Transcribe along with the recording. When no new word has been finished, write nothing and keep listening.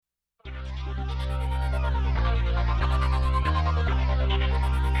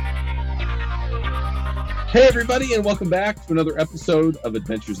Hey, everybody, and welcome back to another episode of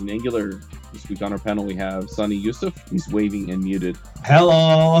Adventures in Angular. This week on our panel, we have Sunny Yusuf. He's waving and muted.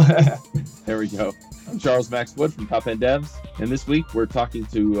 Hello. There we go. I'm Charles Max Wood from Top End Devs, and this week we're talking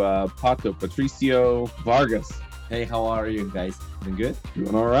to Patricio Vargas. Hey, how are you guys? Doing good?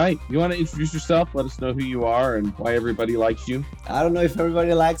 Doing all right. You want to introduce yourself? Let us know who you are and why everybody likes you. I don't know if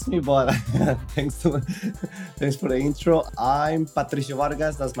everybody likes me, but thanks for the intro. I'm Patricio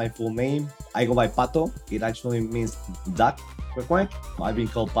Vargas. That's my full name. I go by Pato. It actually means duck. Quack, quack. I've been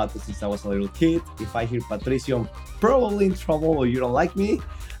called Pato since I was a little kid. If I hear Patricio, I'm probably in trouble or you don't like me.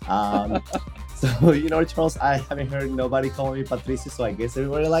 So, Charles, I haven't heard nobody call me Patricio, so I guess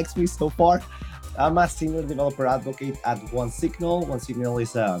everybody likes me so far. I'm a senior developer advocate at OneSignal. OneSignal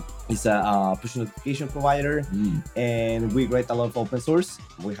is a push notification provider, and we write a lot of open source.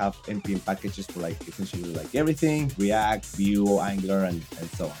 We have NPM packages for essentially everything: React, Vue, Angular, and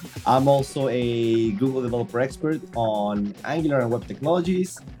so on. I'm also a Google developer expert on Angular and web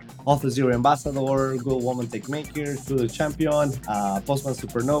technologies. Auth0 ambassador, Google Woman Tech Maker, Google Champion, Postman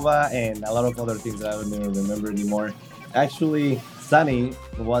Supernova, and a lot of other things that I don't even remember anymore. Actually, Sunny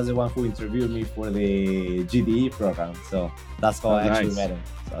was the one who interviewed me for the GDE program, so that's how I actually met him.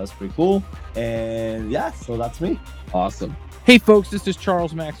 So that's pretty cool. And yeah, so that's me. Awesome. Hey folks, this is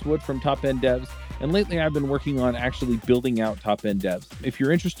Charles Max Wood from Top End Devs, and lately I've been working on actually building out Top End Devs. If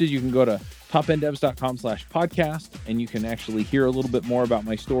you're interested, you can go to topenddevs.com/podcast, and you can actually hear a little bit more about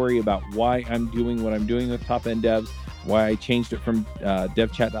my story, about why I'm doing what I'm doing with Top End Devs, why I changed it from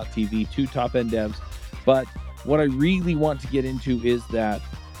devchat.tv to Top End Devs. But what I really want to get into is that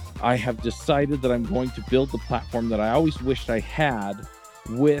I have decided that I'm going to build the platform that I always wished I had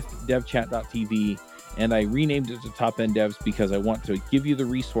with devchat.tv, and I renamed it to Top End Devs because I want to give you the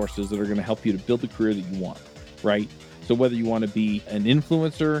resources that are going to help you to build the career that you want, right? So whether you want to be an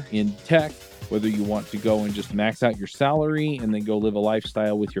influencer in tech, whether you want to go and just max out your salary and then go live a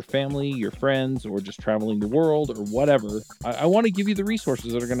lifestyle with your family, your friends, or just traveling the world or whatever, I want to give you the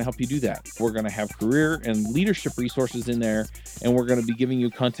resources that are going to help you do that. We're going to have career and leadership resources in there, and we're going to be giving you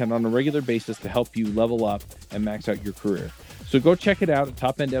content on a regular basis to help you level up and max out your career. So go check it out at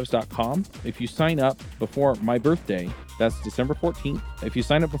topenddevs.com. If you sign up before my birthday, that's December 14th. If you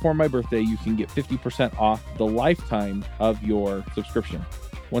sign up before my birthday, you can get 50% off the lifetime of your subscription.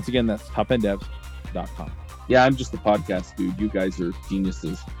 Once again, that's topenddevs.com. Yeah, I'm just a podcast dude. You guys are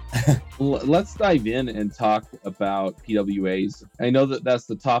geniuses. Let's dive in and talk about PWAs. I know that that's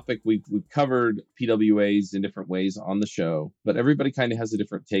the topic. We've covered PWAs in different ways on the show, but everybody kind of has a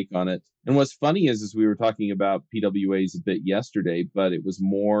different take on it. And what's funny is we were talking about PWAs a bit yesterday, but it was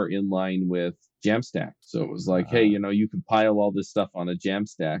more in line with Jamstack. So it was like, hey, you can pile all this stuff on a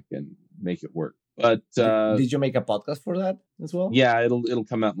Jamstack and make it work. But did you make a podcast for that as well? Yeah, it'll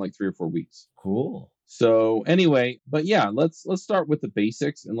come out in like 3 or 4 weeks. Cool. So anyway, but yeah, let's start with the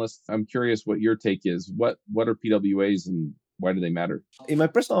basics, and I'm curious what your take is. What are PWAs and why do they matter? In my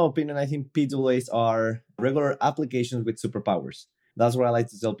personal opinion, I think PWAs are regular applications with superpowers. That's what I like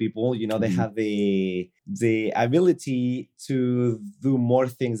to tell people. They have the ability to do more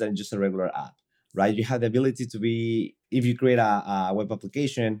things than just a regular app, right? You have the ability to be, if you create a web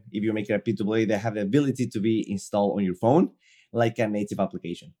application, if you make it a PWA, they have the ability to be installed on your phone like a native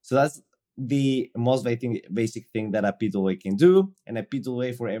application. So that's the most basic thing that a PWA can do. And a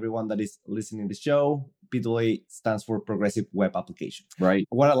PWA, for everyone that is listening to the show, PWA stands for Progressive Web Application. Right.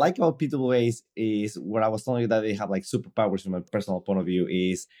 What I like about PWAs is what I was telling you, that they have superpowers from my personal point of view,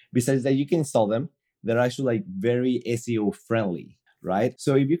 is besides that you can install them, they're actually very SEO friendly. Right?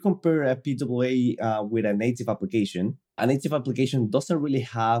 So if you compare a PWA with a native application doesn't really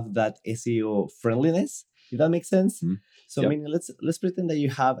have that SEO friendliness, if that makes sense. Mm-hmm. So, yep. I mean, let's pretend that you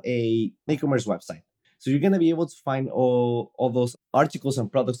have an e-commerce website. So you're going to be able to find all those articles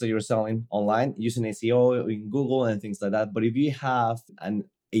and products that you're selling online using SEO in Google and things like that. But if you have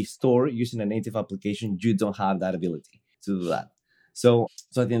a store using a native application, you don't have that ability to do that. So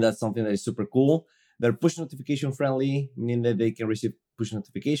I think that's something that is super cool. They're push notification friendly, meaning that they can receive push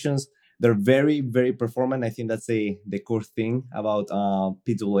notifications. They're very, very performant. I think that's the core thing about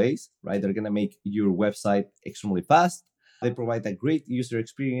PWAs, right? They're going to make your website extremely fast. They provide a great user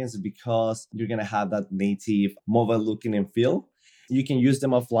experience because you're going to have that native mobile looking and feel. You can use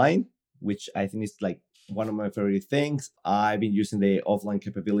them offline, which I think is one of my favorite things. I've been using the offline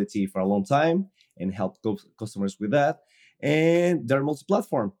capability for a long time and help customers with that. And they're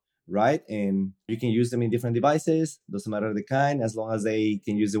multi-platform, right? And you can use them in different devices. Doesn't matter the kind, as long as they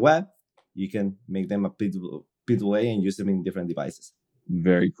can use the web, you can make them a PWA and use them in different devices.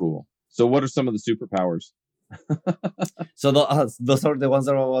 Very cool. So what are some of the superpowers? So those are the ones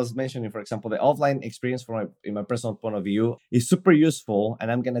that I was mentioning. For example, the offline experience in my personal point of view is super useful.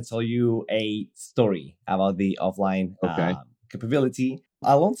 And I'm going to tell you a story about the offline Okay. capability.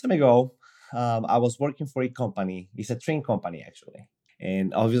 A long time ago, I was working for a company. It's a train company, actually.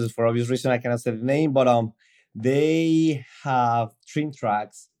 And obviously, for obvious reason, I cannot say the name, but they have train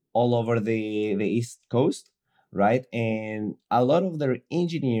tracks all over the East Coast, right? And a lot of their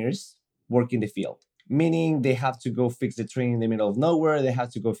engineers work in the field, meaning they have to go fix the train in the middle of nowhere. They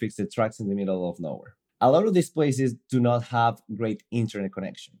have to go fix the tracks in the middle of nowhere. A lot of these places do not have great internet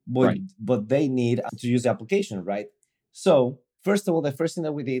connection, but they need to use the application, right? So first of all, the first thing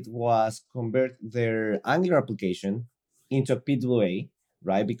that we did was convert their Angular application into a PWA,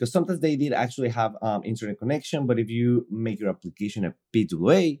 right? Because sometimes they did actually have internet connection, but if you make your application a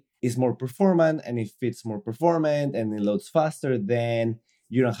PWA, it's more performant, and if it's more performant and it loads faster, then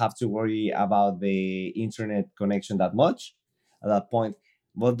you don't have to worry about the internet connection that much at that point.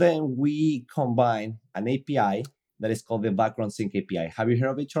 But then we combine an API that is called the background sync API. Have you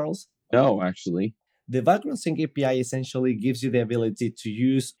heard of it, Charles? No, actually. The background sync API essentially gives you the ability to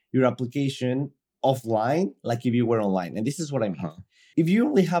use your application offline, like if you were online. And this is what I mean. If you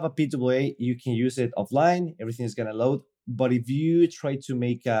only have a PWA, you can use it offline. Everything is going to load. But if you try to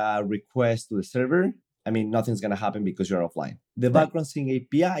make a request to the server, I mean, nothing's going to happen because you're offline. The background sync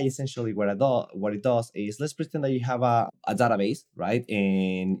API, essentially what it does is, let's pretend that you have a database, right?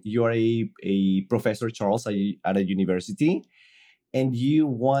 And you're a professor, Charles, at a university, and you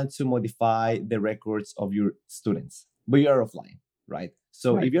want to modify the records of your students, but you're offline, right?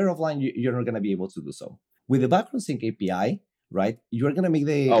 So if you're offline, you're not going to be able to do so. With the background sync API, right, you're going to make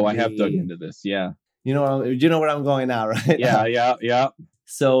the... I have dug into this, yeah. You know where I'm going now, right? Yeah.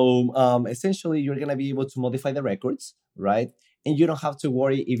 So essentially, you're going to be able to modify the records, right? And you don't have to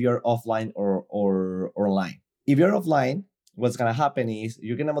worry if you're offline or online. If you're offline, what's going to happen is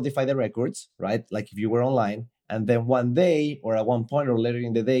you're going to modify the records, right? Like if you were online, and then one day or at one point or later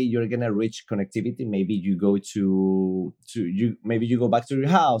in the day, you're going to reach connectivity. Maybe you go maybe you go back to your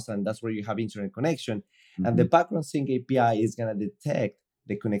house, and that's where you have internet connection. Mm-hmm. And the background sync API is going to detect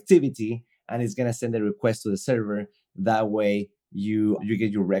the connectivity, and it's going to send a request to the server. That way, you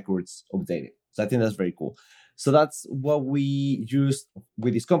get your records updated. So I think that's very cool. So that's what we used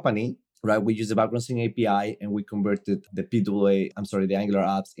with this company, right? We use the background sync API, and we converted the Angular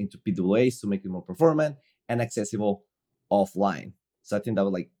apps into PWAs to make it more performant and accessible offline. So I think that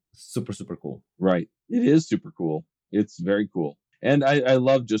was like super, super cool. Right. It is super cool. It's very cool. And I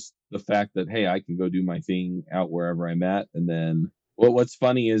love just the fact that, hey, I can go do my thing out wherever I'm at. And then what's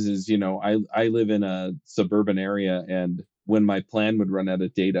funny is, you know, I live in a suburban area, and when my plan would run out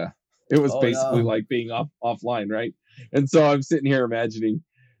of data, it was basically like being offline, right? And so I'm sitting here imagining,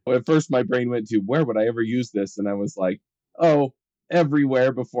 at first my brain went to, where would I ever use this? And I was like,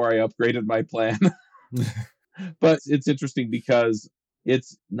 everywhere before I upgraded my plan. But it's interesting because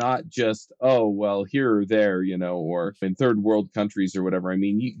it's not just, here or there, you know, or in third world countries or whatever. I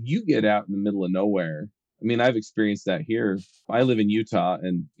mean, you get out in the middle of nowhere. I mean, I've experienced that here. I live in Utah,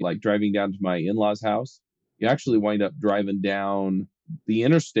 and like driving down to my in-laws' house, you actually wind up driving down the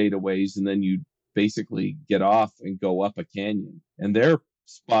interstate a ways, and then you basically get off and go up a canyon. And there are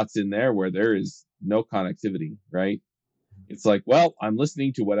spots in there where there is no connectivity, right? It's like, well, I'm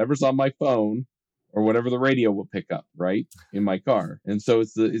listening to whatever's on my phone or whatever the radio will pick up, right, in my car. And so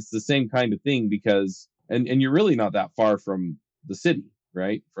it's the same kind of thing, because and you're really not that far from the city,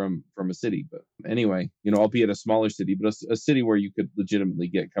 right? From a city. But anyway, you know, albeit a smaller city, but a city where you could legitimately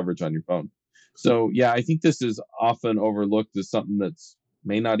get coverage on your phone. So yeah, I think this is often overlooked as something that's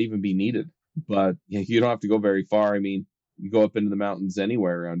may not even be needed, but you don't have to go very far. I mean, you go up into the mountains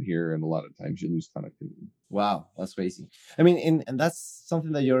anywhere around here, and a lot of times you lose connectivity. Wow, that's crazy. I mean, and that's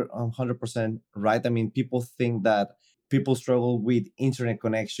something that you're 100% right. I mean, people think that people struggle with internet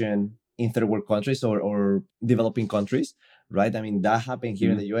connection in third world countries or developing countries, right? I mean, that happened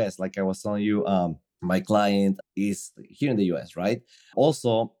here in the US. Like I was telling you, my client is here in the US, right?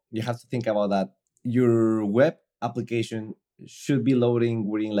 Also, you have to think about that. Your web application should be loading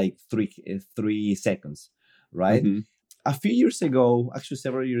within like 3 seconds, right? Mm-hmm. A few years ago, actually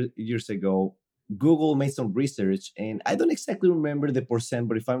several years ago, Google made some research, and I don't exactly remember the percent,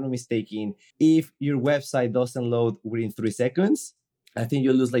 but if I'm not mistaken, if your website doesn't load within 3 seconds, I think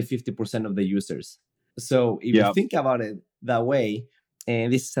you lose like 50% of the users. So if you think about it that way,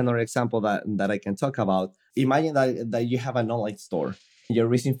 and this is another example that I can talk about, imagine that you have an online store,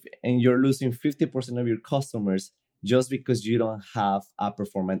 and you're losing 50% of your customers just because you don't have a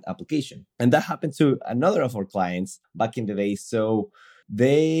performant application. And that happened to another of our clients back in the day. So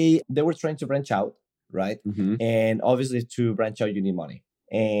they were trying to branch out, right? Mm-hmm. And obviously to branch out, you need money.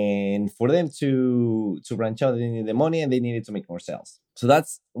 And for them to branch out, they need the money and they needed to make more sales. So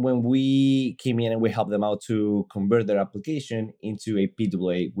that's when we came in and we helped them out to convert their application into a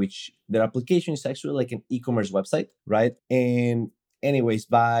PWA, which their application is actually like an e-commerce website, right? And anyways,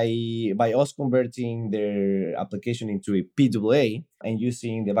 by us converting their application into a PWA and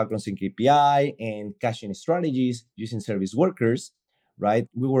using the background sync API and caching strategies using service workers, right,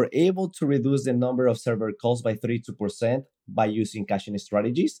 we were able to reduce the number of server calls by 32% by using caching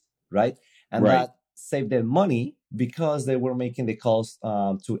strategies, right? And that saved them money because they were making the calls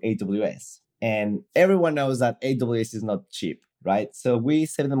to AWS. And everyone knows that AWS is not cheap, right? So we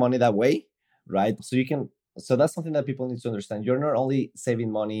save the money that way, right? So that's something that people need to understand. You're not only saving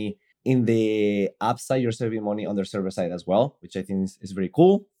money in the app side, you're saving money on their server side as well, which I think is very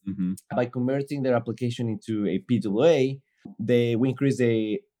cool. Mm-hmm. By converting their application into a PWA, we increase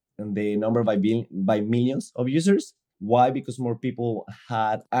the number by millions of users. Why? Because more people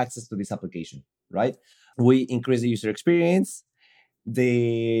had access to this application, right? We increase the user experience.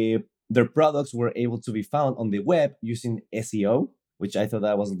 Their products were able to be found on the web using SEO, which I thought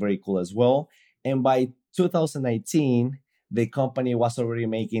that was very cool as well. And by 2019, the company was already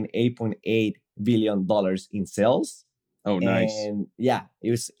making $8.8 billion in sales. Oh, nice. And yeah, it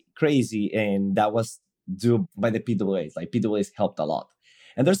was crazy. And that was due by the PWAs. Like PWAs helped a lot.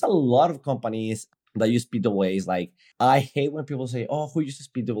 And there's a lot of companies that use PWAs. Like, I hate when people say, oh, who uses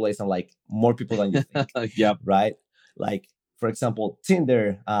PWAs? I'm like, more people than you think. Yep. Right? Like, for example,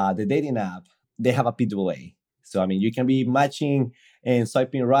 Tinder, the dating app, they have a PWA. So, I mean, you can be matching and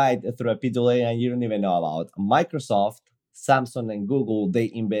swiping right through a PWA and you don't even know about. Microsoft, Samsung, and Google, they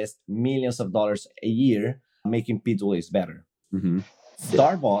invest millions of dollars a year making PWAs better. Mm-hmm.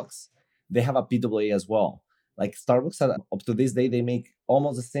 Starbucks, they have a PWA as well. Like Starbucks, up to this day, they make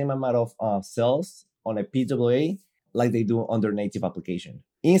almost the same amount of sales on a PWA like they do on their native application.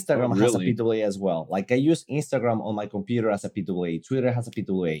 Instagram has a PWA as well. Like I use Instagram on my computer as a PWA. Twitter has a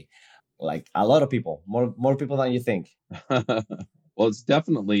PWA. Like a lot of people, more people than you think. Well, it's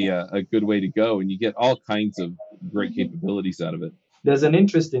definitely a good way to go, and you get all kinds of great capabilities out of it. There's an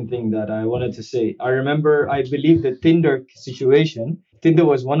interesting thing that I wanted to say. I remember, I believe the Tinder situation. Tinder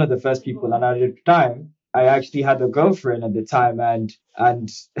was one of the first people, and at the time, I actually had a girlfriend at the time, and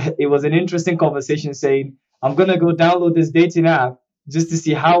it was an interesting conversation saying, I'm gonna go download this dating app just to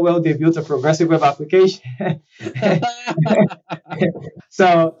see how well they built a progressive web application.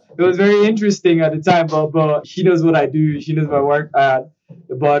 So it was very interesting at the time, but she knows what I do, she knows my work. But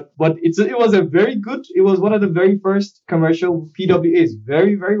it was a very good. It was one of the very first commercial PWAs.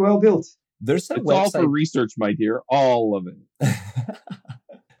 Very, very well built. There's a it's website. All for research, my dear. All of it.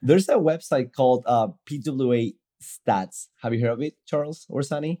 There's a website called PWA Stats. Have you heard of it, Charles or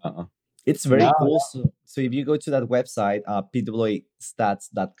Sunny? It's very cool. So if you go to that website,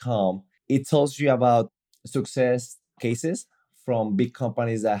 PWAstats.com, it tells you about success cases from big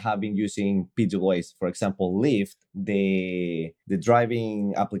companies that have been using PWAs. For example, Lyft, the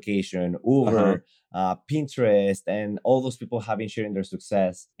driving application, Uber, Pinterest, and all those people have been sharing their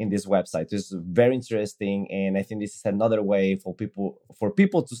success in this website. So it's very interesting, and I think this is another way for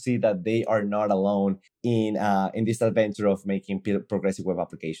people to see that they are not alone in this adventure of making progressive web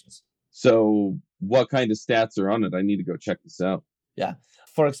applications. So what kind of stats are on it? I need to go check this out. Yeah.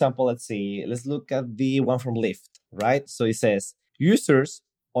 For example, let's look at the one from Lyft, right? So it says users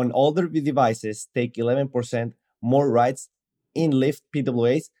on older devices take 11% more rides in Lyft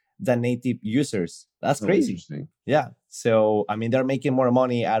PWAs than native users. That's crazy. Yeah. So, I mean, they're making more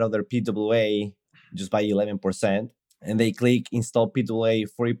money out of their PWA just by 11%. And they click install PWA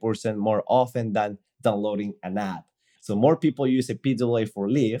 40% more often than downloading an app. So more people use a PWA for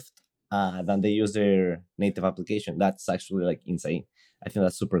Lyft than they use their native application. That's actually like insane. I think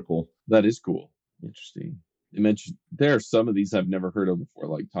that's super cool. That is cool. Interesting. You mentioned there are some of these I've never heard of before,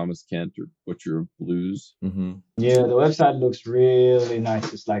 like Thomas Kent or Butcher of Blues. Mm-hmm. Yeah, the website looks really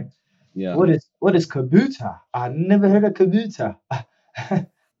nice. It's like, what is Kabuta? I never heard of Kabuta.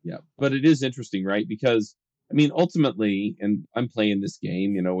 Yeah, but it is interesting, right? Because I mean, ultimately, and I'm playing this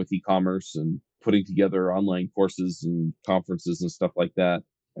game, with e-commerce and putting together online courses and conferences and stuff like that.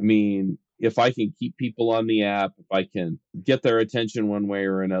 I mean, if I can keep people on the app, if I can get their attention one way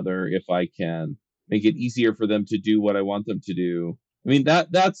or another, if I can make it easier for them to do what I want them to do. I mean,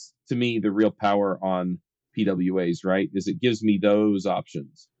 that's to me the real power on PWAs, right? Is it gives me those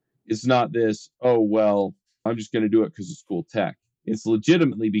options. It's not this, oh, well, I'm just going to do it because it's cool tech. It's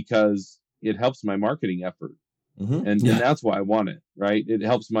legitimately because it helps my marketing effort. Mm-hmm. And that's why I want it, right? It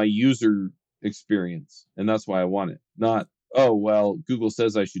helps my user experience. And that's why I want it. Not, oh, well, Google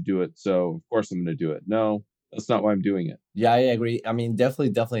says I should do it, so of course I'm going to do it. No, that's not why I'm doing it. Yeah, I agree. I mean,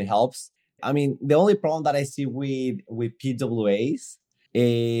 definitely helps. I mean, the only problem that I see with PWAs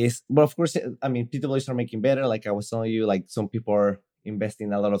is, but of course, I mean, PWAs are making better. Like I was telling you, like some people are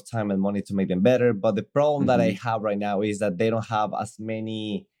investing a lot of time and money to make them better. But the problem that I have right now is that they don't have as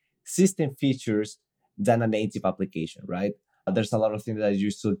many system features than a native application, right? There's a lot of things that you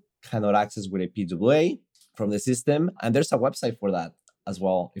should cannot access with a PWA from the system, and there's a website for that as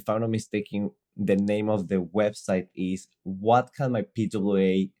well. If I'm not mistaken, the name of the website is "What Can My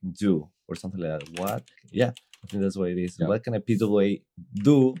PWA Do?" or something like that. What? Yeah, I think that's what it is. Yeah. What can a PWA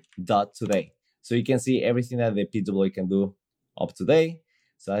do? Today. So you can see everything that the PWA can do up to date.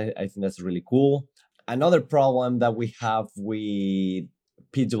 So I think that's really cool. Another problem that we have with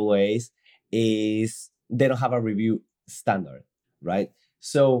PWAs is they don't have a review standard, right?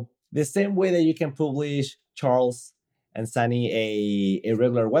 So the same way that you can publish, Charles and Sunny, a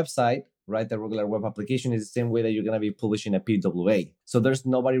regular website, right? The regular web application is the same way that you're going to be publishing a PWA. So there's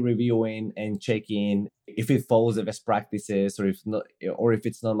nobody reviewing and checking if it follows the best practices or if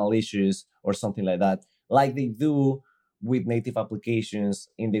it's not malicious or something like that, like they do with native applications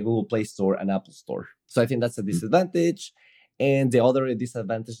in the Google Play Store and Apple Store. So I think that's a disadvantage. And the other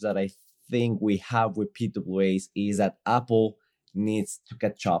disadvantage that I think we have with PWAs is that Apple needs to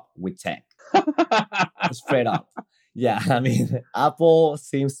catch up with tech. Straight up. Yeah, I mean, Apple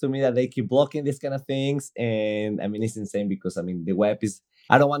seems to me that they keep blocking these kind of things. And I mean, it's insane because, I mean, the web is,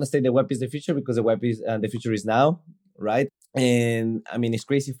 I don't want to say the web is the future because the web is, the future is now, right? And I mean, it's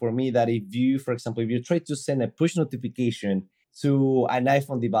crazy for me that if you, for example, if you try to send a push notification to an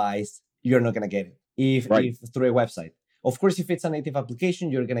iPhone device, you're not going to get it if through a website. Of course, if it's a native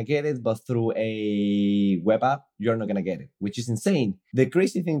application, you're going to get it, but through a web app, you're not going to get it, which is insane. The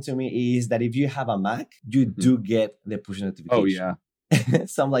crazy thing to me is that if you have a Mac, you do get the push notification. Oh, yeah.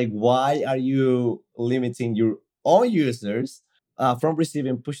 So I'm like, why are you limiting your own users from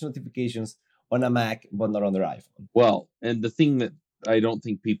receiving push notifications on a Mac, but not on their iPhone? Well, and the thing that I don't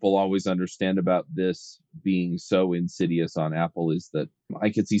think people always understand about this being so insidious on Apple is that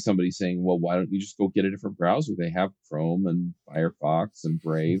I could see somebody saying, well, why don't you just go get a different browser? They have Chrome and Firefox and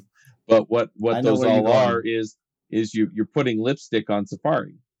Brave. But what those all are is you're putting lipstick on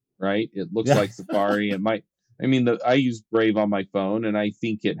Safari, right? It looks like Safari. I use Brave on my phone, and I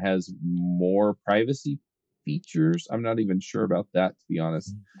think it has more privacy features. I'm not even sure about that, to be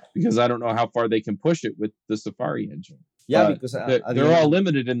honest, because I don't know how far they can push it with the Safari engine. Yeah, because they're all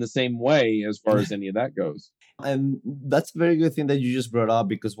limited in the same way as far as any of that goes. And that's a very good thing that you just brought up,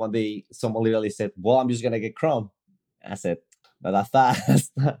 because one day someone literally said, well, I'm just going to get Chrome. I said, not that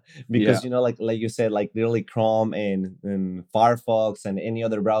fast. Because, like you said, like literally Chrome and Firefox and any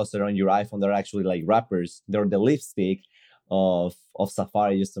other browser on your iPhone, they're actually like wrappers. They're the lipstick of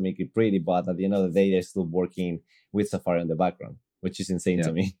Safari just to make it pretty. But at the end of the day, they're still working with Safari in the background, which is insane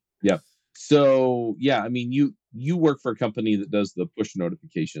to me. Yeah. So, I mean, you work for a company that does the push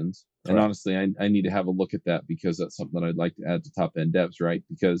notifications. Correct. And honestly, I need to have a look at that, because that's something I'd like to add to Top End Devs, right?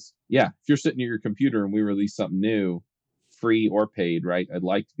 Because, if you're sitting at your computer and we release something new, free or paid, right? I'd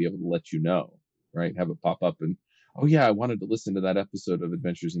like to be able to let you know, right? Have it pop up and, oh yeah, I wanted to listen to that episode of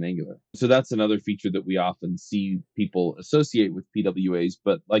Adventures in Angular. So that's another feature that we often see people associate with PWAs.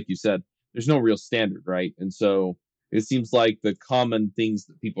 But like you said, there's no real standard, right? And so it seems like the common things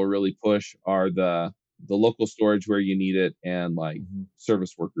that people really push are the local storage where you need it, and like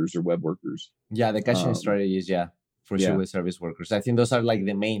service workers or web workers. Yeah, the caching strategies, for sure, with service workers. I think those are like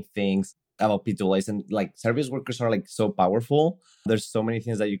the main things about PWAs, and like service workers are like so powerful. There's so many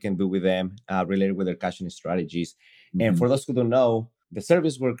things that you can do with them related with their caching strategies. And for those who don't know, the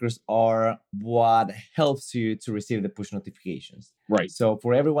service workers are what helps you to receive the push notifications. Right. So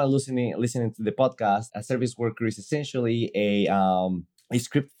for everyone listening to the podcast, a service worker is essentially a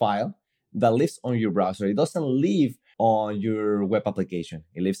script file that lives on your browser. It doesn't live on your web application.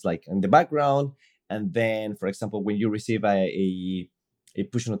 It lives like in the background. And then, for example, when you receive a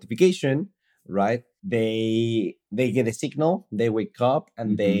push notification, right? They get a signal, they wake up,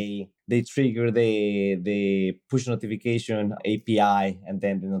 and they trigger the push notification API, and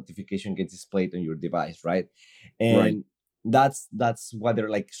then the notification gets displayed on your device, right? And that's why they're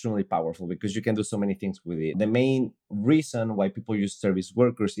like extremely powerful, because you can do so many things with it. The main reason why people use service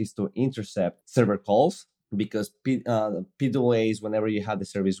workers is to intercept server calls, because PWAs, whenever you have the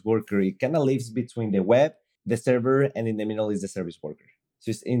service worker, it kind of lives between the web, the server, and in the middle is the service worker. So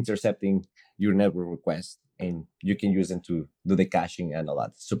it's intercepting your network requests, and you can use them to do the caching and all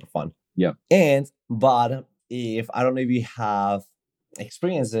that. Super fun. Yeah. But if I don't know if you have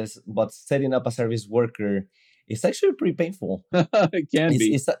experiences, but setting up a service worker it's actually pretty painful. It can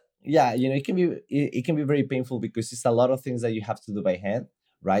be. Yeah, it can be very painful because it's a lot of things that you have to do by hand,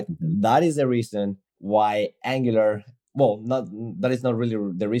 right? That is the reason why Angular, well, not that is not really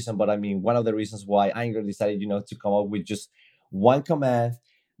the reason, but I mean one of the reasons why Angular decided, to come up with just one command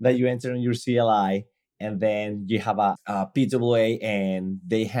that you enter in your CLI, and then you have a PWA, and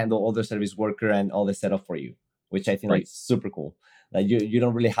they handle all the service worker and all the setup for you, which I think Right. is super cool. Like you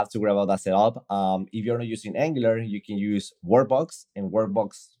don't really have to grab out that setup. If you're not using Angular, you can use Workbox, and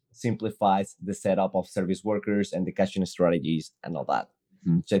Workbox simplifies the setup of service workers and the caching strategies and all that,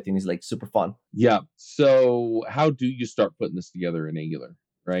 which I think is like super fun. Yeah. So how do you start putting this together in Angular,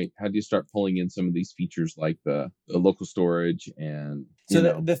 right? How do you start pulling in some of these features like the local storage and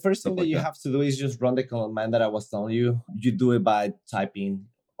the first thing that like you have to do is just run the command that I was telling you. You do it by typing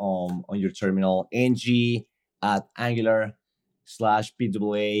on your terminal ng at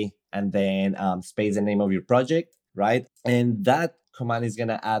Angular/PWA and then space the name of your project, right? And that command is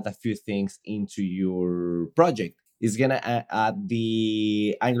gonna add a few things into your project. It's gonna add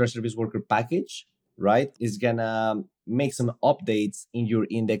the Angular Service Worker package, right? It's gonna make some updates in your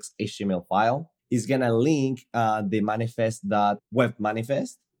index HTML file. It's gonna link the manifest.web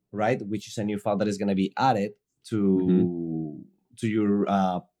manifest, right? Which is a new file that is gonna be added to your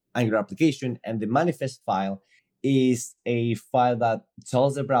Angular application. And the manifest file is a file that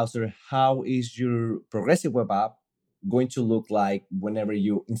tells the browser how is your progressive web app going to look like whenever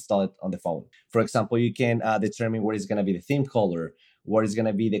you install it on the phone. For example, you can determine what is going to be the theme color, what is going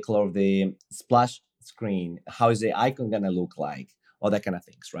to be the color of the splash screen, how is the icon going to look like, all that kind of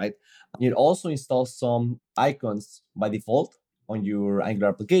things, right? It also installs some icons by default on your Angular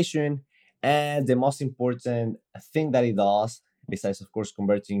application. And the most important thing that it does, besides, of course,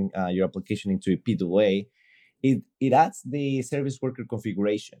 converting your application into a PWA, it adds the service worker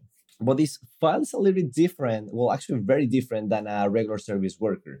configuration. But this file is a little bit different, well, actually very different than a regular service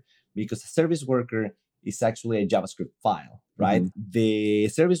worker, because a service worker is actually a JavaScript file, right? The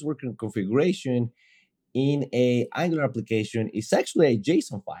service worker configuration in a Angular application is actually a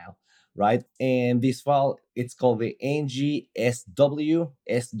JSON file, right? And this file, it's called the ng-sw.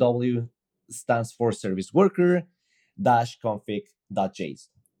 SW stands for service worker -config.json.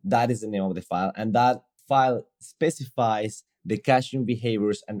 That is the name of the file. And that file specifies the caching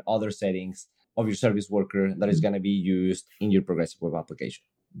behaviors and other settings of your service worker that is going to be used in your progressive web application.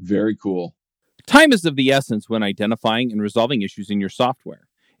 Very cool. Time is of the essence when identifying and resolving issues in your software,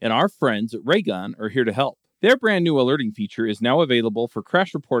 and our friends at Raygun are here to help. Their brand new alerting feature is now available for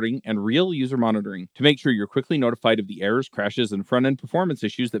crash reporting and real user monitoring to make sure you're quickly notified of the errors, crashes, and front-end performance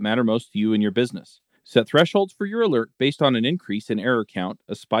issues that matter most to you and your business. Set thresholds for your alert based on an increase in error count,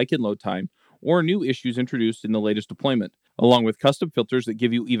 a spike in load time, or new issues introduced in the latest deployment, along with custom filters that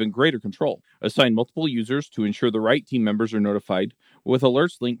give you even greater control. Assign multiple users to ensure the right team members are notified, with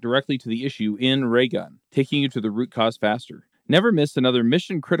alerts linked directly to the issue in Raygun, taking you to the root cause faster. Never miss another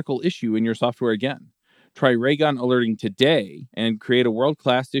mission-critical issue in your software again. Try Raygun Alerting today and create a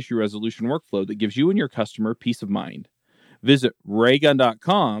world-class issue resolution workflow that gives you and your customer peace of mind. Visit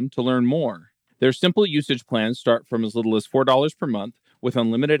raygun.com to learn more. Their simple usage plans start from as little as $4 per month with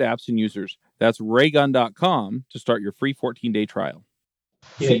unlimited apps and users. That's raygun.com to start your free 14-day trial.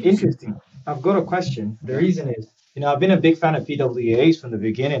 Yeah, interesting. I've got a question. The reason is, I've been a big fan of PWAs from the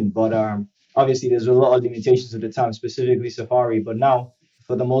beginning, but obviously there's a lot of limitations at the time, specifically Safari. But now,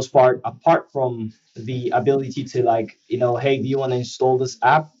 for the most part, apart from the ability to hey, do you want to install this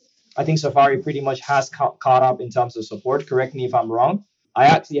app? I think Safari pretty much has caught up in terms of support. Correct me if I'm wrong. I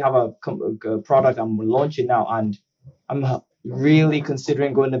actually have a product I'm launching now, and I'm really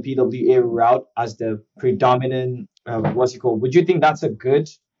considering going the PWA route as the predominant, would you think that's a good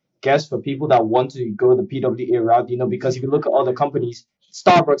guess for people that want to go the PWA route? Because if you look at other companies,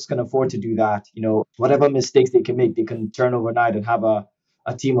 Starbucks can afford to do that. Whatever mistakes they can make, they can turn overnight and have a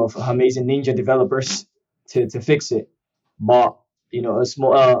team of amazing ninja developers to fix it. But a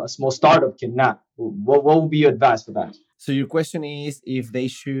small startup cannot. What would be your advice for that? So your question is if they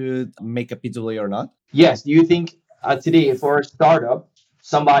should make a PWA or not? Yes. Do you think today for a startup,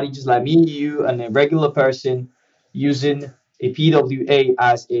 somebody just like me, you, and a regular person using a PWA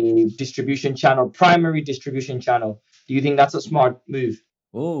as a distribution channel, primary distribution channel, do you think that's a smart move?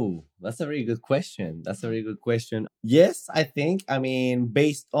 Oh, that's a very good question. Yes, I think. I mean,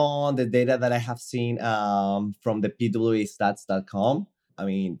 based on the data that I have seen from the PWAstats.com, I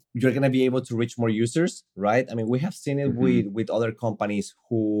mean, you're going to be able to reach more users, right? I mean, we have seen it with other companies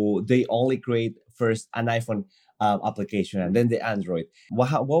who they only create first an iPhone application and then the Android.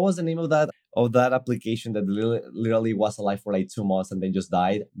 What was the name of that? of that application that literally was alive for like 2 months and then just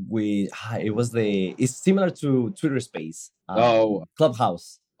died. It's similar to Twitter Space, Oh,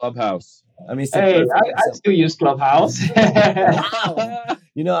 Clubhouse. Clubhouse. I mean, it's a Hey, perfect I still use Clubhouse. Wow.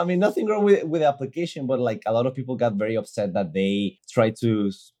 I mean, nothing wrong with the application, but like a lot of people got very upset that they tried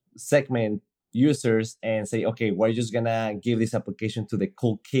to segment users and say, okay, we're just gonna give this application to the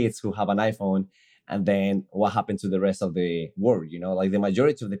cool kids who have an iPhone. And then what happened to the rest of the world? Like the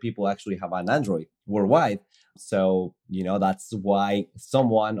majority of the people actually have an Android worldwide. So, that's why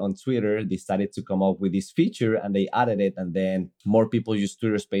someone on Twitter decided to come up with this feature and they added it. And then more people use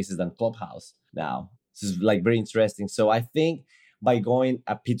Twitter Spaces than Clubhouse now. This is like very interesting. So I think by going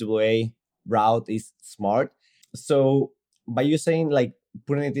a PWA route is smart. So by you saying like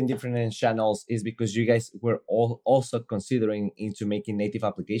putting it in different channels is because you guys were also considering into making native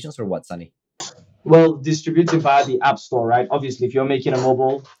applications, or what, Sunny? Well, distributed via the App Store, right? Obviously, if you're making a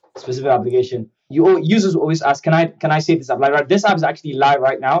mobile specific application, users always ask, can I save this app? Like, right, this app is actually live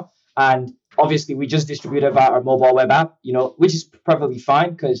right now, and obviously we just distributed via our mobile web app, which is perfectly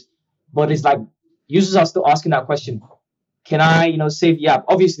fine but it's like users are still asking that question. Can I, save the app?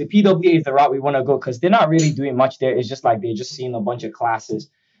 Obviously, PWA is the route we want to go because they're not really doing much there. It's just like they're just seeing a bunch of classes.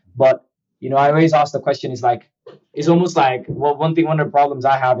 But, I always ask the question is like, it's almost like, well, one of the problems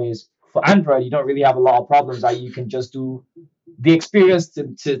I have is for Android, you don't really have a lot of problems that you can just do the experience to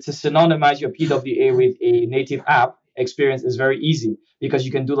synonymize your PWA with a native app experience is very easy because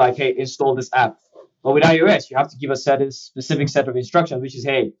you can do like, hey, install this app. But with iOS, you have to give a specific set of instructions, which is,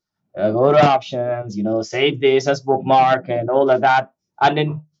 hey, go to options, save this as bookmark and all of that. And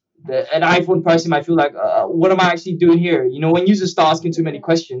then an iPhone person might feel like, what am I actually doing here? When users start asking too many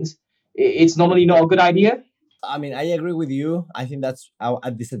questions, it's normally not a good idea. I mean, I agree with you. I think that's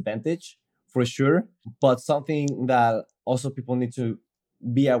a disadvantage for sure. But something that also people need to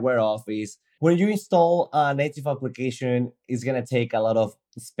be aware of is when you install a native application, it's going to take a lot of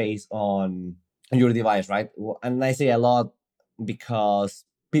space on your device, right? And I say a lot because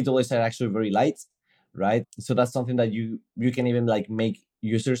PWAs are actually very light, right? So that's something that you can even like make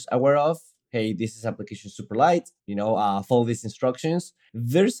users aware of. Hey, this is application super light, follow these instructions.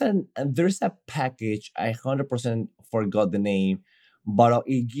 There's a package, I 100% forgot the name, but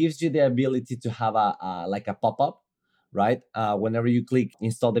it gives you the ability to have a pop-up, right? Whenever you click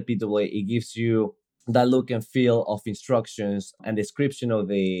install the PWA, it gives you that look and feel of instructions and description of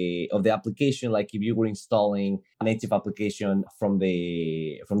the application, like if you were installing a native application from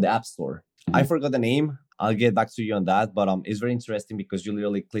the App Store. I forgot the name. I'll get back to you on that, but it's very interesting because you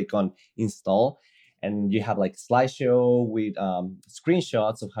literally click on install and you have like slideshow with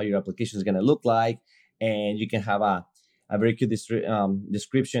screenshots of how your application is going to look like, and you can have a very cute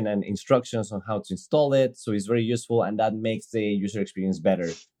description and instructions on how to install it. So it's very useful, and that makes the user experience better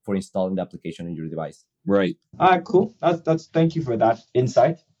for installing the application on your device. Right. All right, cool. That's thank you for that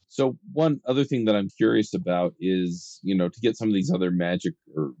insight. So one other thing that I'm curious about is, to get some of these other magic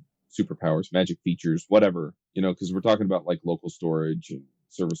or superpowers, magic features, whatever, because we're talking about like local storage and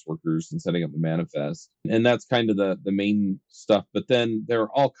service workers and setting up the manifest. And that's kind of the main stuff. But then there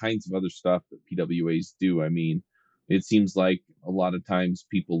are all kinds of other stuff that PWAs do. I mean, it seems like a lot of times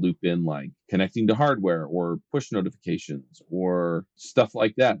people loop in like connecting to hardware or push notifications or stuff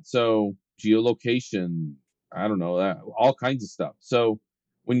like that. So geolocation, I don't know, all kinds of stuff. So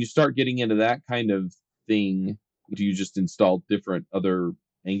when you start getting into that kind of thing, do you just install different other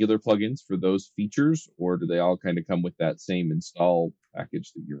Angular plugins for those features, or do they all kind of come with that same install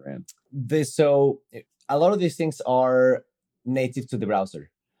package that you ran? So a lot of these things are native to the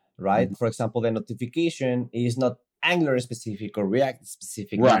browser, right? Mm-hmm. For example, the notification is not Angular specific or React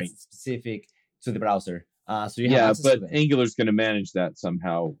specific, right? It's specific to the browser. So you have but Angular's going to manage that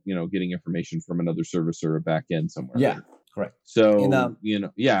somehow. Getting information from another service or a backend somewhere. Yeah, right? Correct. So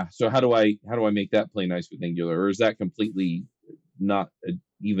So how do I make that play nice with Angular, or is that completely not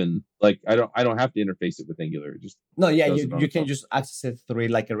even like I don't have to interface it with Angular? Just you can just access it through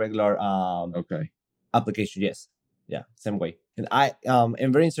like a regular application. Yes, yeah, same way. And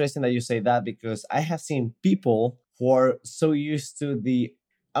and very interesting that you say that, because I have seen people who are so used to the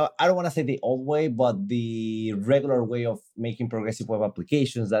I don't want to say the old way, but the regular way of making progressive web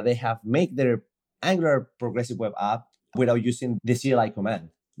applications, that they have make their Angular progressive web app without using the CLI command.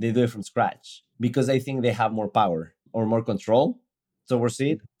 They do it from scratch because they think they have more power or more control towards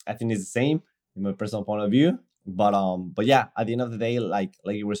it. I think it's the same in my personal point of view. But yeah, at the end of the day, like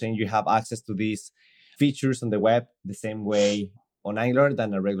you were saying, you have access to these features on the web the same way on Angular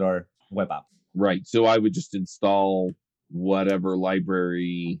than a regular web app. Right. So I would just install whatever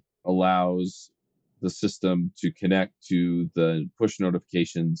library allows the system to connect to the push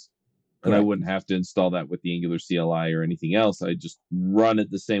notifications And I wouldn't have to install that with the Angular CLI or anything else. I just run it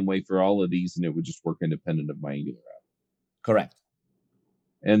the same way for all of these, and it would just work independent of my Angular app. Correct.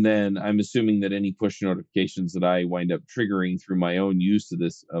 And then I'm assuming that any push notifications that I wind up triggering through my own use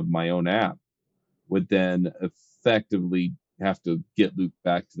of my own app would then effectively have to get looped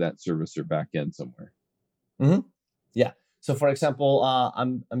back to that service or back end somewhere. Mm-hmm. Yeah. So for example,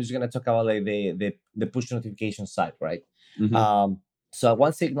 I'm just gonna talk about like the push notification side, right? Mm-hmm. So at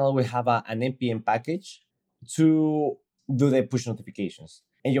one signal we have an npm package to do the push notifications,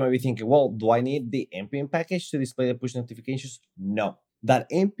 and you might be thinking, well, do I need the npm package to display the push notifications? No, that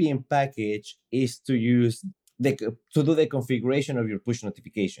npm package is to do the configuration of your push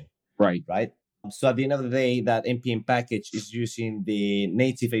notification. Right. So at the end of the day, that npm package is using the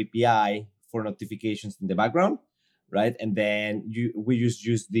native API for notifications in the background, right? And then we just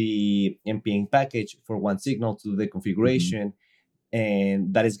use the npm package for one signal to do the configuration,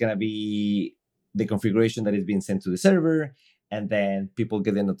 and that is going to be the configuration that is being sent to the server, and then people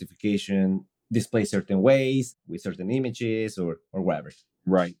get the notification display certain ways with certain images or whatever.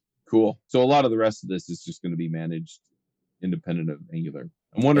 Right. Cool. So a lot of the rest of this is just going to be managed independent of Angular.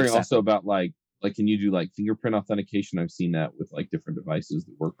 I'm wondering also about like can you do like fingerprint authentication? I've seen that with like different devices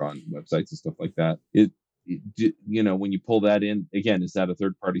that work on websites and stuff like that. When you pull that in, again, is that a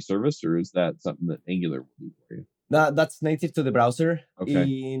third-party service or is that something that Angular will do for you? No, that's native to the browser. Okay.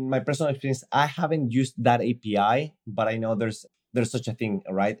 In my personal experience, I haven't used that API, but I know there's such a thing,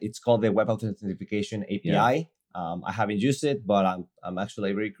 right? It's called the Web Authentication API. Yeah. I haven't used it, but I'm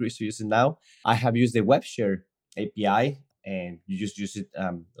actually very curious to use it now. I have used the WebShare API, and you just use it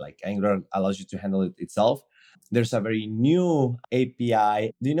like Angular allows you to handle it itself. There's a very new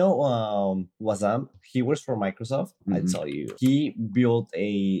API. Do you know Wazam? He works for Microsoft. I tell you, he built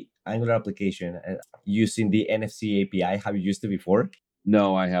a Angular application using the NFC API. Have you used it before?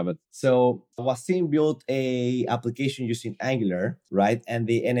 No, I haven't. So Wasim built a application using Angular, right? And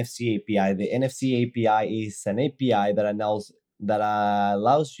the NFC API. The NFC API is an API that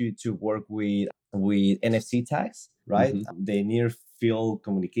allows you to work with NFC tags, right? The near field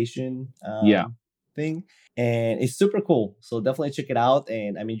communication thing, and it's super cool. So definitely check it out.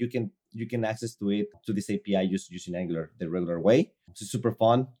 And I mean, you can access to this API just using Angular the regular way. It's super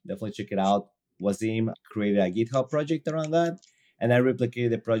fun. Definitely check it out. Wasim created a GitHub project around that, and I replicated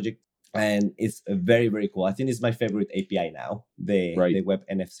the project, and it's very, very cool. I think it's my favorite API now, the Web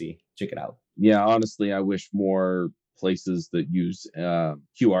NFC. Check it out. Yeah, honestly, I wish more places that use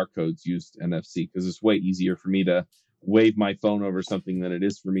QR codes used NFC, because it's way easier for me to wave my phone over something than it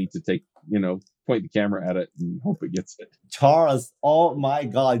is for me to take, point the camera at it and hope it gets it. Charles, oh my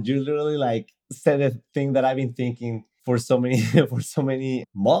God, you literally like said a thing that I've been thinking for so many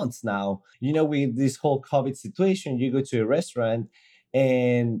months now. With this whole COVID situation, you go to a restaurant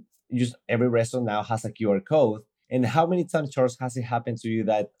and just every restaurant now has a QR code. And how many times, Charles, has it happened to you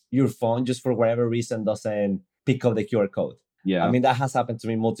that your phone, just for whatever reason, doesn't pick up the QR code? Yeah. I mean, that has happened to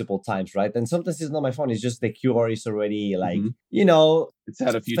me multiple times, right? And sometimes it's not my phone. It's just the QR is already like, it's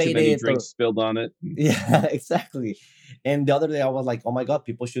had a few too many drinks spilled on it. Yeah, exactly. And the other day I was like, oh my God,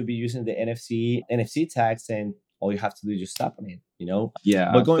 people should be using the NFC tags, and all you have to do is just tap on it,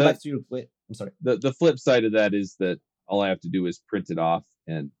 Yeah. But going back to your, I'm sorry. The flip side of that is that all I have to do is print it off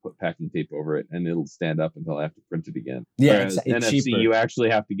and put packing tape over it, and it'll stand up until I have to print it again. Yeah, Whereas it's NFC, cheaper. you actually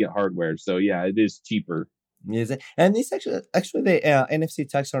have to get hardware. So yeah, it is cheaper. Yes, and it's actually the NFC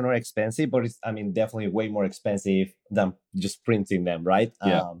tags are not expensive, but it's definitely way more expensive than just printing them, right?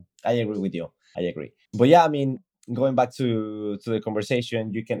 Yeah. I agree with you. I agree. But yeah, going back to the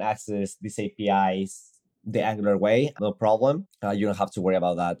conversation, you can access these APIs the Angular way, no problem. You don't have to worry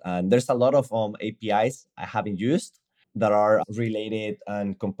about that. And there's a lot of APIs I haven't used that are related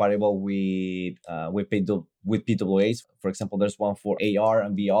and compatible with PWAs. For example, there's one for AR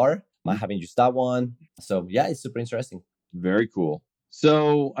and VR. I haven't used that one. So yeah, it's super interesting. Very cool.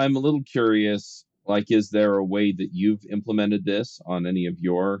 So I'm a little curious, like, is there a way that you've implemented this on any of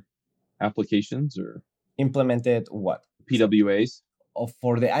your applications or? Implemented what? PWAs?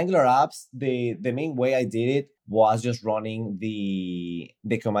 For the Angular apps, the main way I did it was just running the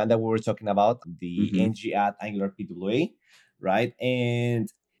command that we were talking about, the ng add Angular PWA, right? And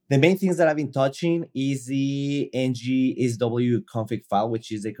the main things that I've been touching is the ng sw config file, which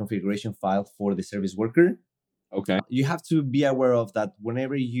is a configuration file for the service worker. Okay. You have to be aware of that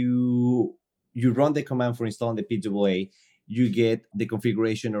whenever you run the command for installing the PWA, you get the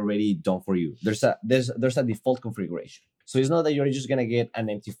configuration already done for you. There's a default configuration. So it's not that you're just gonna get an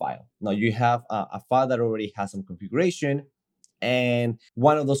empty file. No, you have a file that already has some configuration, and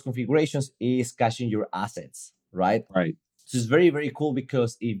one of those configurations is caching your assets, right? Right. So it's very, very cool,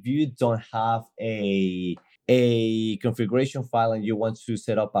 because if you don't have a configuration file and you want to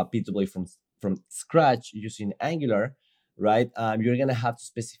set up a PWA from scratch using Angular, right? You're gonna have to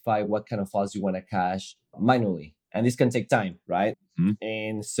specify what kind of files you want to cache manually, and this can take time, right? Mhm.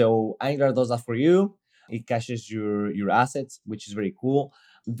 And so Angular does that for you. It caches your assets, which is very cool.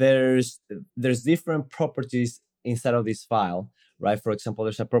 There's different properties inside of this file, right? For example,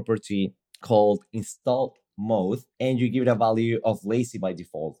 there's a property called install mode, and you give it a value of lazy by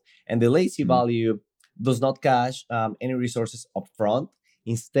default. And the lazy Mhm. value does not cache any resources up front.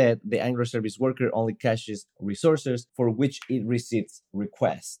 Instead, the Angular service worker only caches resources for which it receives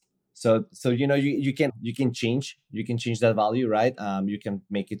requests. So you can change that value, right? You can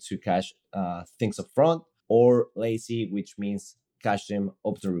make it to cache things up front, or lazy, which means cache them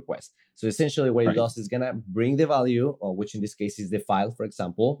up to request. So essentially, what it does is gonna bring the value, which in this case is the file, for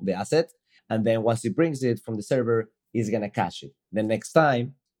example, the asset, and then once it brings it from the server, it's gonna cache it. The next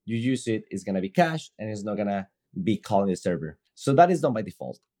time you use it, it's gonna be cached, and it's not gonna be calling the server. So that is done by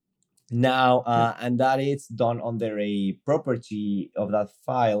default. Now, and that is done under a property of that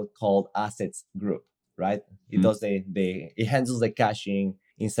file called assets group, right? It does it handles the caching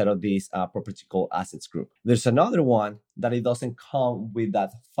inside of this property called assets group. There's another one that it doesn't come with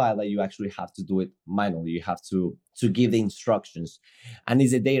that file, that you actually have to do it manually. You have to give the instructions, and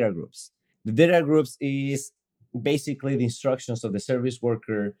it's the data groups. The data groups is basically the instructions of the service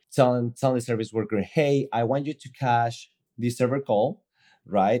worker telling the service worker, hey, I want you to cache this server call,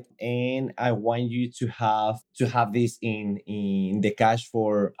 right? And I want you to have this in the cache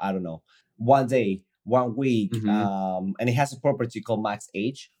for, I don't know, 1 day, 1 week. And it has a property called max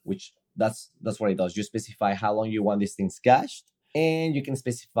age, which that's what it does. You specify how long you want these things cached, and you can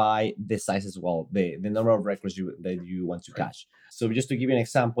specify the size as well, the number of records that you want to cache. So just to give you an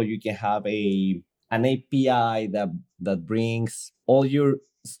example, you can have an API that brings all your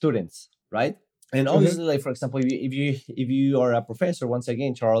students, right? And obviously, like, for example, if you are a professor, once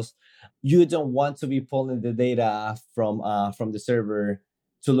again, Charles, you don't want to be pulling the data from the server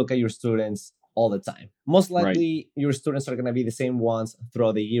to look at your students all the time. Most likely, your students are going to be the same ones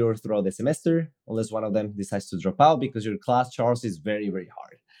throughout the year or throughout the semester, unless one of them decides to drop out, because your class, Charles, is very, very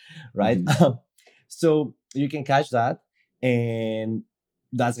hard, right? So you can catch that, and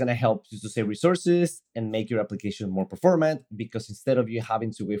that's going to help you to save resources and make your application more performant, because instead of you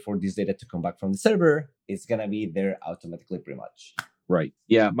having to wait for this data to come back from the server, it's going to be there automatically, pretty much. Right.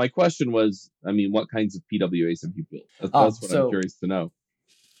 Yeah. My question was, I mean, what kinds of PWAs have you built? That's what I'm curious to know.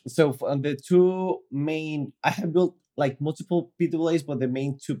 So on the two main, I have built like multiple PWAs, but the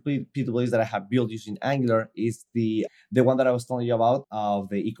main two PWAs that I have built using Angular is the one that I was telling you about, of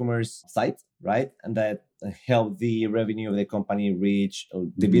the e-commerce site, right? And that helped the revenue of the company reach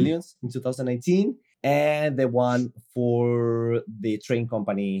the billions in 2019. And the one for the train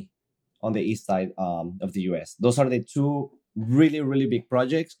company on the east side of the US. Those are the two really, really big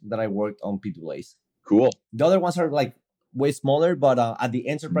projects that I worked on PWAs. Cool. The other ones are like way smaller, but at the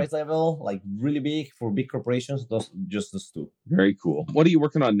enterprise level, like really big for big corporations, those two. Very cool. What are you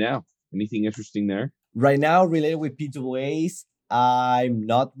working on now? Anything interesting there? Right now, related with PWAs, I'm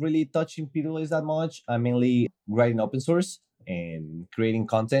not really touching PWAs that much. I'm mainly writing open source and creating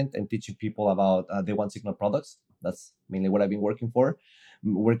content and teaching people about the One Signal products. That's mainly what I've been working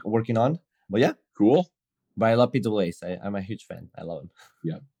on. But yeah, cool. But I love PWAs. I'm a huge fan. I love them.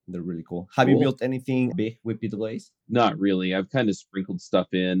 Yeah. They're really cool. Have you built anything big with PWAs? Not really. I've kind of sprinkled stuff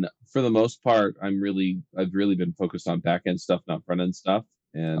in. For the most part, I've really been focused on back-end stuff, not front-end stuff.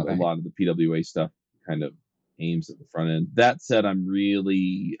 And a lot of the PWA stuff kind of aims at the front end. That said, I'm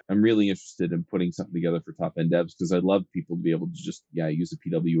really interested in putting something together for top-end devs, because I'd love people to be able to just, use a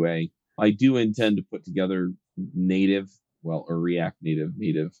PWA. I do intend to put together or React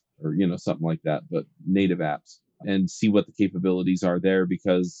native, or, something like that, but native apps, and see what the capabilities are there,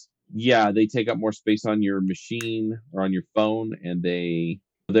 because they take up more space on your machine or on your phone, and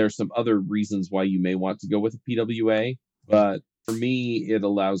there are some other reasons why you may want to go with a PWA, but for me, it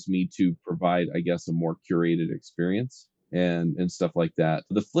allows me to provide, I guess, a more curated experience and stuff like that.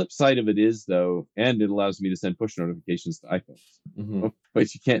 The flip side of it is, though, and it allows me to send push notifications to iPhones,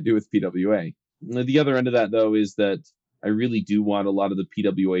 which you can't do with PWA. The other end of that, though, is that I really do want a lot of the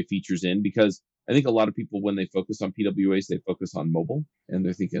PWA features in, because I think a lot of people, when they focus on PWAs, they focus on mobile, and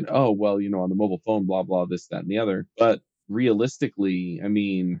they're thinking, oh, well, on the mobile phone, blah, blah, this, that, and the other. But realistically, I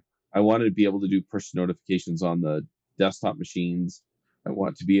mean, I wanted to be able to do push notifications on the desktop machines. I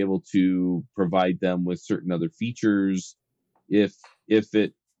want to be able to provide them with certain other features. If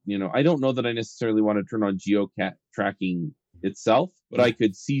it, I don't know that I necessarily want to turn on tracking itself, but I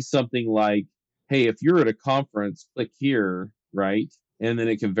could see something like hey, if you're at a conference, click here, right? And then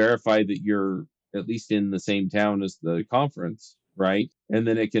it can verify that you're at least in the same town as the conference, right? And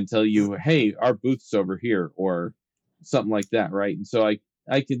then it can tell you, hey, our booth's over here, or something like that, right? And so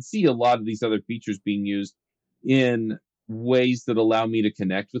I can see a lot of these other features being used in ways that allow me to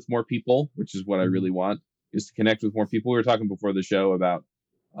connect with more people, which is what I really want, is to connect with more people. We were talking before the show about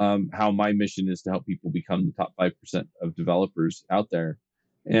how my mission is to help people become the top 5% of developers out there.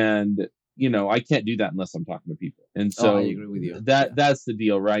 And, I can't do that unless I'm talking to people. And so I agree with you. That's the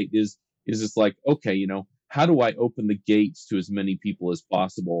deal, right? Is just like, okay, how do I open the gates to as many people as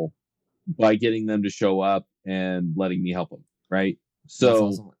possible by getting them to show up and letting me help them, right? So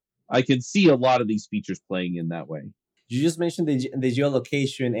awesome. I can see a lot of these features playing in that way. You just mentioned the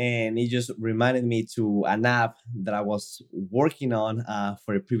geolocation, and it just reminded me to an app that I was working on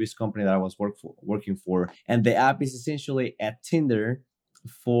for a previous company that I was working for. And the app is essentially a Tinder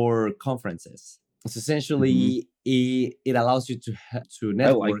for conferences. It's essentially it allows you to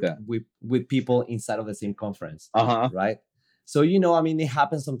network with people inside of the same conference, right? So, it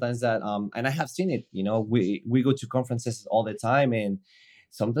happens sometimes that, and I have seen it, we go to conferences all the time, and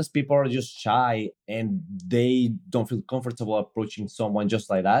sometimes people are just shy and they don't feel comfortable approaching someone just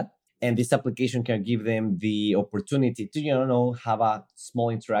like that. And this application can give them the opportunity to, have a small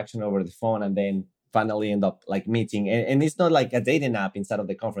interaction over the phone and then finally end up like meeting. And it's not like a dating app inside of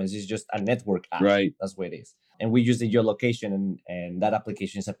the conference. It's just a network app. Right. That's what it is. And we use the geolocation, and that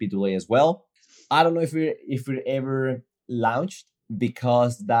application is a PWA as well. I don't know if we're ever launched,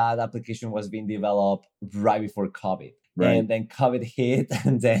 because that application was being developed right before COVID. Right. And then COVID hit,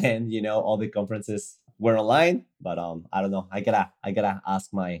 and then, all the conferences were online. But I don't know. I gotta ask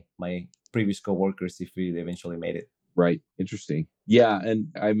my previous coworkers if we eventually made it. Right. Interesting. Yeah. And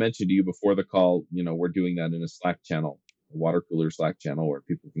I mentioned to you before the call, we're doing that in a Slack channel, a water cooler Slack channel, where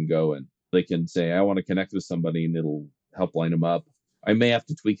people can go and they can say, I want to connect with somebody, and it'll help line them up. I may have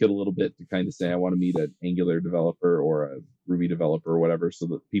to tweak it a little bit to kind of say I want to meet an Angular developer or a Ruby developer or whatever, so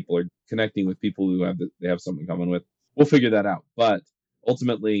that people are connecting with people who they have something in common with. We'll figure that out. But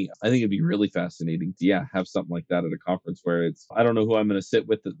ultimately, I think it'd be really fascinating to have something like that at a conference where I don't know who I'm going to sit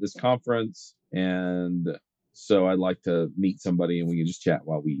with at this conference, and so I'd like to meet somebody and we can just chat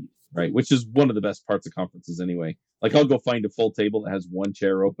while we eat, right? Which is one of the best parts of conferences anyway. Like, I'll go find a full table that has one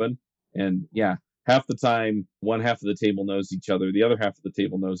chair open, and half the time, one half of the table knows each other, the other half of the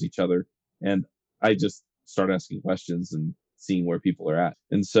table knows each other, and I just start asking questions and seeing where people are at.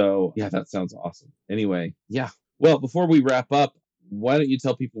 And so, that sounds awesome. Anyway, well, before we wrap up, why don't you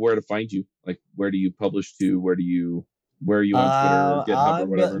tell people where to find you? Like, where do you publish to? Where are you on Twitter or GitHub or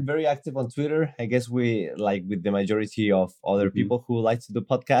whatever? I'm very active on Twitter. I guess with the majority of other people who like to do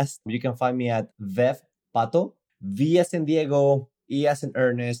podcasts. You can find me at VevPato, V as in Diego, E as in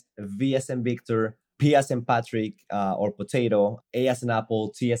Ernest, V as in Victor, P as in Patrick or Potato, A as in Apple,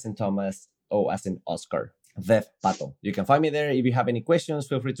 T as in Thomas, O as in Oscar. VevPato. You can find me there. If you have any questions,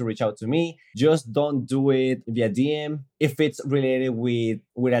 feel free to reach out to me. Just don't do it via DM if it's related with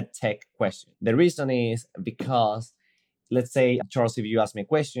a tech question. The reason is because, let's say, Charles, if you ask me a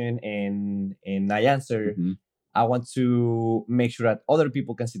question and I answer, I want to make sure that other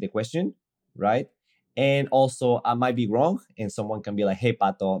people can see the question, right? And also, I might be wrong, and someone can be like, hey,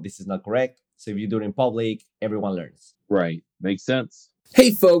 Pato, this is not correct. So if you do it in public, everyone learns. Right. Makes sense.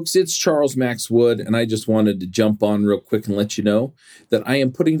 Hey folks, it's Charles Max Wood, and I just wanted to jump on real quick and let you know that I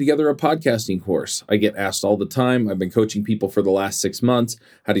am putting together a podcasting course. I get asked all the time. I've been coaching people for the last 6 months.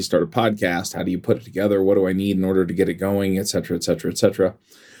 How do you start a podcast? How do you put it together? What do I need in order to get it going, et cetera, et cetera, et cetera.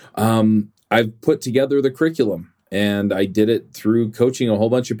 I've put together the curriculum, and I did it through coaching a whole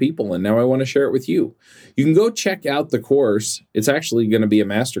bunch of people, and now I want to share it with you. You can go check out the course. It's actually going to be a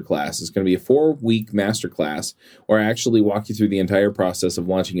masterclass. It's going to be a 4-week masterclass where I actually walk you through the entire process of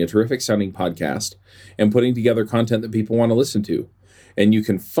launching a terrific sounding podcast and putting together content that people want to listen to. And you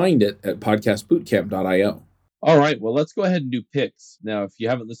can find it at podcastbootcamp.io. All right. Well, let's go ahead and do picks. Now, if you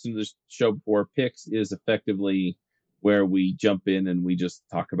haven't listened to this show before, picks is effectively where we jump in and we just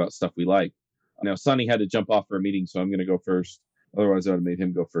talk about stuff we like. Now, Sonny had to jump off for a meeting, so I'm going to go first. Otherwise, I would have made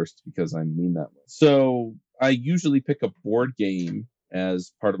him go first because I mean that way. So I usually pick a board game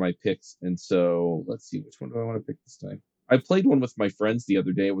as part of my picks. And so let's see, which one do I want to pick this time? I played one with my friends the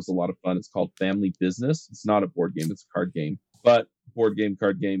other day. It was a lot of fun. It's called Family Business. It's not a board game. It's a card game. But board game,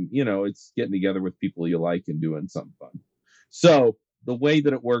 card game, it's getting together with people you like and doing something fun. So the way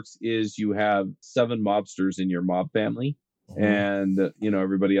that it works is you have 7 mobsters in your mob family. And,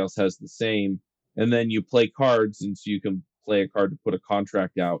 everybody else has the same. And then you play cards, and so you can play a card to put a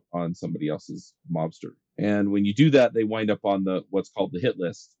contract out on somebody else's mobster. And when you do that, they wind up on what's called the hit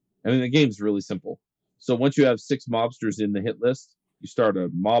list. I mean, the game's really simple. So once you have 6 mobsters in the hit list, you start a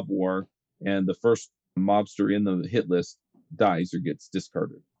mob war, and the first mobster in the hit list dies or gets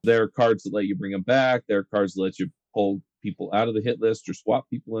discarded. There are cards that let you bring them back. There are cards that let you pull people out of the hit list or swap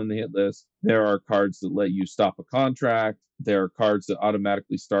people in the hit list. There are cards that let you stop a contract. There are cards that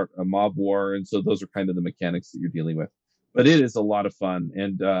automatically start a mob war. And so those are kind of the mechanics that you're dealing with. But it is a lot of fun.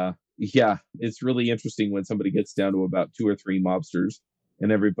 And yeah, it's really interesting when somebody gets down to about 2 or 3 mobsters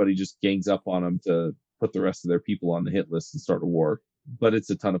and everybody just gangs up on them to put the rest of their people on the hit list and start a war. But it's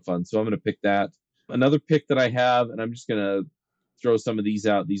a ton of fun. So I'm going to pick that. Another pick that I have, and I'm just going to throw some of these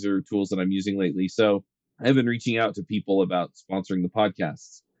out. These are tools that I'm using lately. So I've been reaching out to people about sponsoring the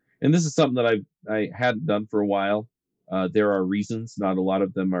podcasts. And this is something that I hadn't done for a while. There are reasons. Not a lot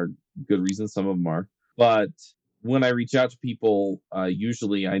of them are good reasons. Some of them are. But when I reach out to people,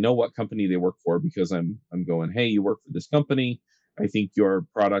 usually I know what company they work for because I'm going, hey, you work for this company. I think your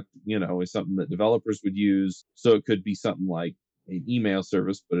product, is something that developers would use. So it could be something like an email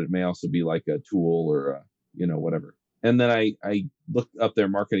service, but it may also be like a tool or, whatever. And then I look up their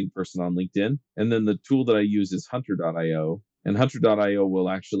marketing person on LinkedIn. And then the tool that I use is hunter.io. And hunter.io will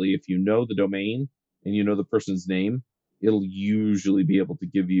actually, if you know the domain and you know the person's name, it'll usually be able to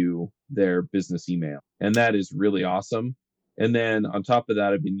give you their business email. And that is really awesome. And then on top of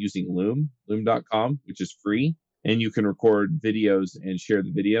that, I've been using loom.com, which is free. And you can record videos and share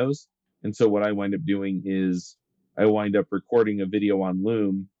the videos. And so what I wind up doing is I wind up recording a video on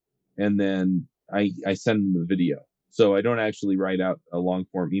Loom, and then I send them the video. So I don't actually write out a long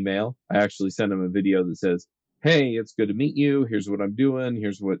form email. I actually send them a video that says, hey, it's good to meet you. Here's what I'm doing.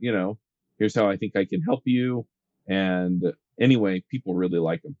 Here's what, here's how I think I can help you. And anyway, people really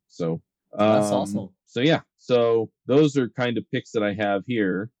like them. So that's awesome. So yeah, so those are kind of picks that I have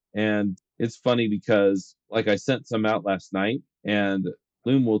here. And it's funny because like I sent some out last night and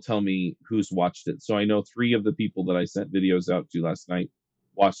Loom will tell me who's watched it. So I know 3 of the people that I sent videos out to last night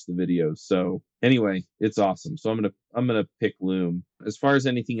watched the videos. So anyway, it's awesome. So I'm gonna pick Loom. As far as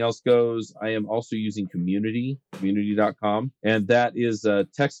anything else goes, I am also using community.com, and that is a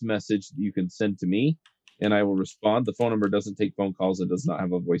text message that you can send to me and I will respond. The phone number doesn't take phone calls. It does not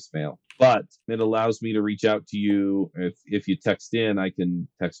have a voicemail, but it allows me to reach out to you. If you text in, I can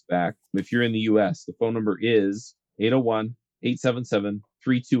text back. If you're in the US, the phone number is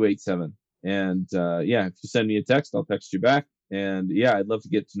 801-877-3287. And yeah, if you send me a text, I'll text you back. And yeah, I'd love to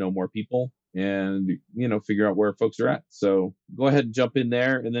get to know more people and, figure out where folks are at. So go ahead and jump in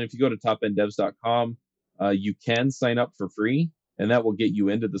there. And then if you go to topenddevs.com, you can sign up for free, and that will get you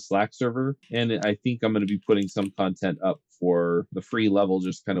into the Slack server. And I think I'm going to be putting some content up for the free level,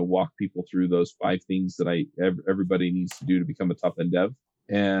 just kind of walk people through those 5 things that everybody needs to do to become a top-end dev.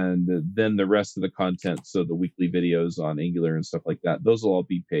 And then the rest of the content, so the weekly videos on Angular and stuff like that, those will all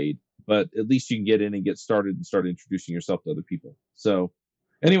be paid. But at least you can get in and get started and start introducing yourself to other people. So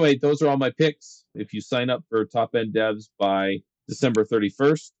anyway, those are all my picks. If you sign up for Top End Devs by December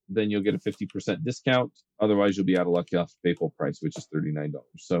 31st, then you'll get a 50% discount. Otherwise, you'll be out of luck off the PayPal price, which is $39.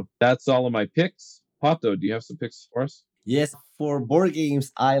 So that's all of my picks. Pato, do you have some picks for us? Yes, for board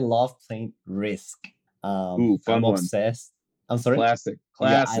games, I love playing Risk. Fun I'm one. obsessed. I'm sorry? Classic.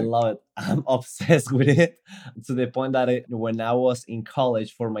 Yeah, I love it. I'm obsessed with it to the point that when I was in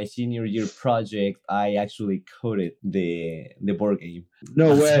college for my senior year project, I actually coded the board game.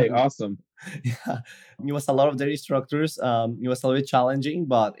 No way. Awesome. Yeah, it was a lot of dirty structures. It was a little bit challenging,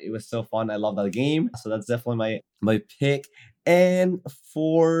 but it was so fun. I love that game. So that's definitely my pick. And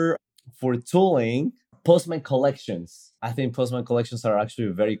for tooling, Postman collections. I think Postman collections are actually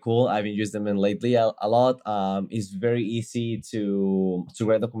very cool. I've been using them lately a lot. It's very easy to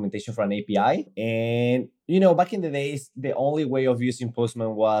write documentation for an API. And, back in the days, the only way of using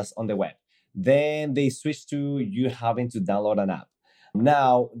Postman was on the web. Then they switched to you having to download an app.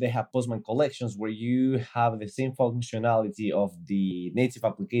 Now they have Postman collections where you have the same functionality of the native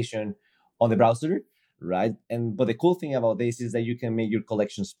application on the browser, right? But the cool thing about this is that you can make your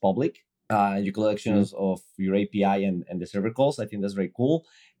collections public. Your collections of your API and the server calls. I think that's very cool.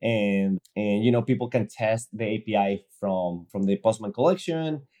 And people can test the API from the Postman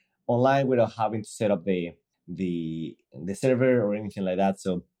collection online without having to set up the server or anything like that.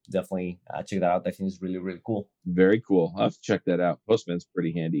 So definitely check that out. I think it's really, really cool. Very cool. I'll have to check that out. Postman's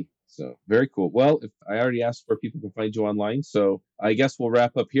pretty handy. So very cool. Well, if I already asked where people can find you online, so I guess we'll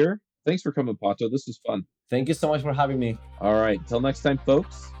wrap up here. Thanks for coming, Pato. This was fun. Thank you so much for having me. All right. Till next time,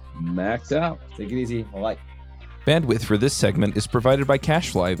 folks. Max out. Take it easy. Bye-bye. Bandwidth for this segment is provided by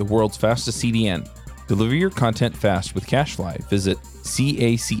CacheFly, the world's fastest CDN. Deliver your content fast with CacheFly. Visit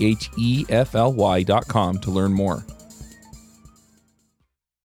CacheFly.com to learn more.